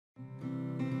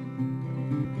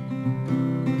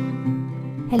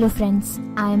Hello friends,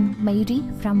 I am Mayuri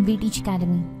from VTeach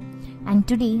Academy, and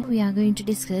today we are going to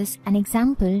discuss an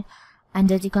example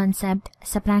under the concept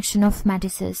subtraction of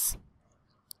matrices.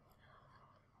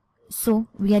 So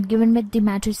we are given with the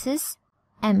matrices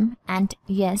M and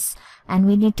S, and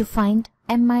we need to find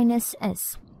M minus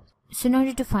S. So in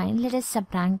order to find, let us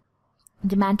subtract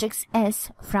the matrix S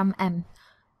from M.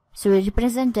 So we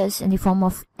represent this in the form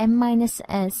of M minus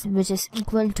S, which is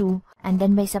equal to, and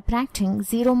then by subtracting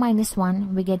 0 minus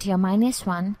 1, we get here minus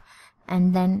 1,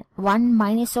 and then 1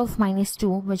 minus of minus 2,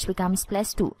 which becomes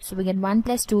plus 2. So we get 1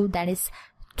 plus 2, that is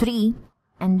 3,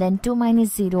 and then 2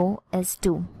 minus 0 is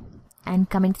 2. And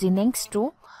coming to the next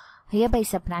row, here by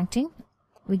subtracting,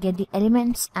 we get the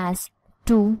elements as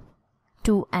 2,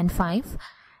 2 and 5,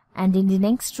 and in the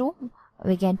next row,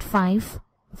 we get 5,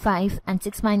 5 and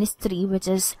 6 minus 3, which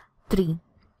is 3.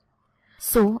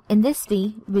 So in this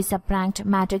way we subtract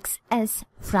matrix S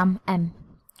from M.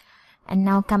 And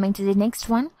now coming to the next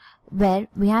one, where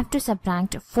we have to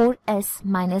subtract 4S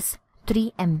minus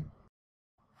 3M.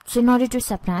 So in order to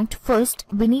subtract, first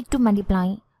we need to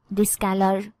multiply the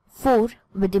scalar 4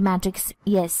 with the matrix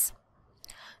S.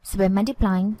 So by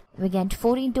multiplying, we get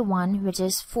 4 into 1, which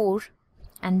is 4,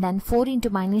 and then 4 into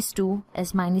minus 2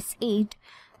 is minus 8,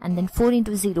 and then 4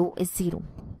 into 0 is 0.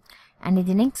 And in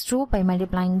the next row, by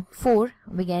multiplying 4,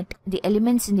 we get the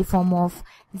elements in the form of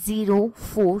 0,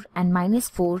 4 and minus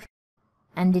 4.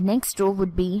 And the next row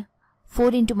would be 4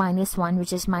 into minus 1,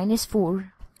 which is minus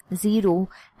 4, 0,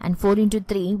 and 4 into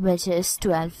 3, which is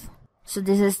 12. So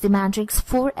this is the matrix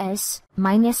 4S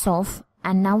minus of,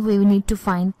 and now we need to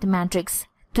find the matrix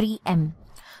 3M.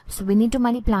 So we need to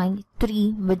multiply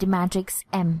 3 with the matrix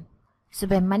M. So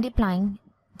by multiplying,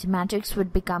 the matrix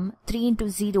would become 3 into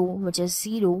 0, which is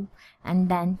 0, and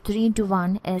then 3 into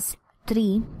 1 is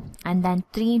 3, and then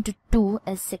 3 into 2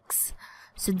 is 6.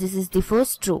 So this is the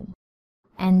first row.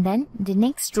 And then the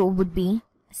next row would be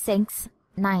 6,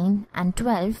 9 and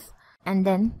 12, and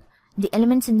then the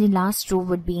elements in the last row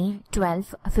would be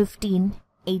 12, 15,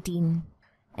 18.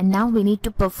 And now we need to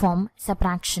perform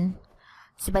subtraction.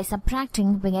 So by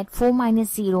subtracting, we get 4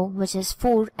 minus 0, which is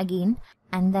 4 again,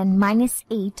 and then minus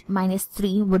 8 minus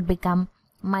 3 would become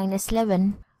minus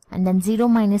 11, and then 0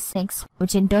 minus 6,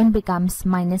 which in turn becomes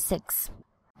minus 6.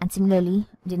 And similarly,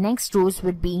 the next rows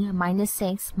would be minus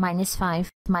 6, minus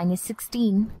 5, minus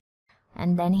 16,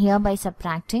 and then here by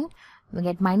subtracting, we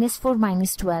get minus 4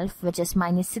 minus 12, which is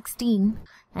minus 16,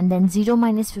 and then 0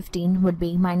 minus 15 would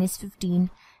be minus 15,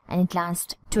 and at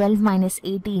last 12 minus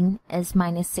 18 is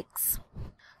minus 6.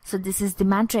 So this is the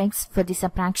matrix for the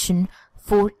subtraction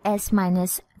 4S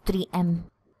minus 3M.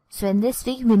 So in this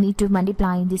way, we need to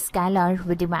multiply the scalar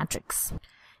with the matrix.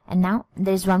 And now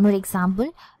there is one more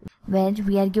example where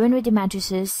we are given with the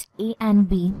matrices A and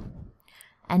B,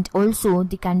 and also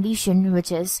the condition,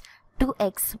 which is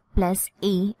 2x plus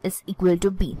A is equal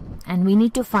to B, and we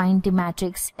need to find the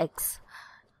matrix X.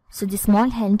 So the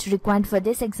small hint required for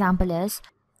this example is,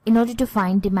 in order to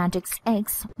find the matrix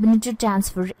X, we need to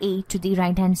transfer A to the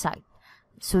right hand side.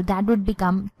 So that would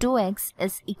become 2x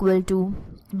is equal to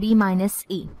B minus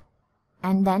A.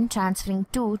 And then transferring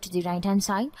 2 to the right hand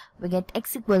side, we get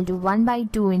x equal to 1 by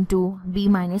 2 into B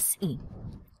minus A.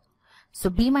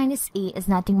 So B minus A is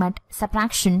nothing but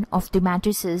subtraction of the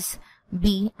matrices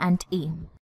B and A.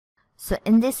 So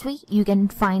in this way, you can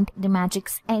find the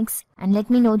matrix X, and let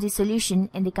me know the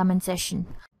solution in the comment section.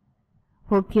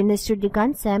 Hope you understood the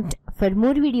concept. For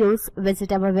more videos,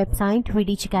 visit our website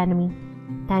VTeach Academy.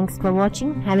 Thanks for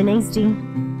watching. Have a nice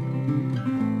day.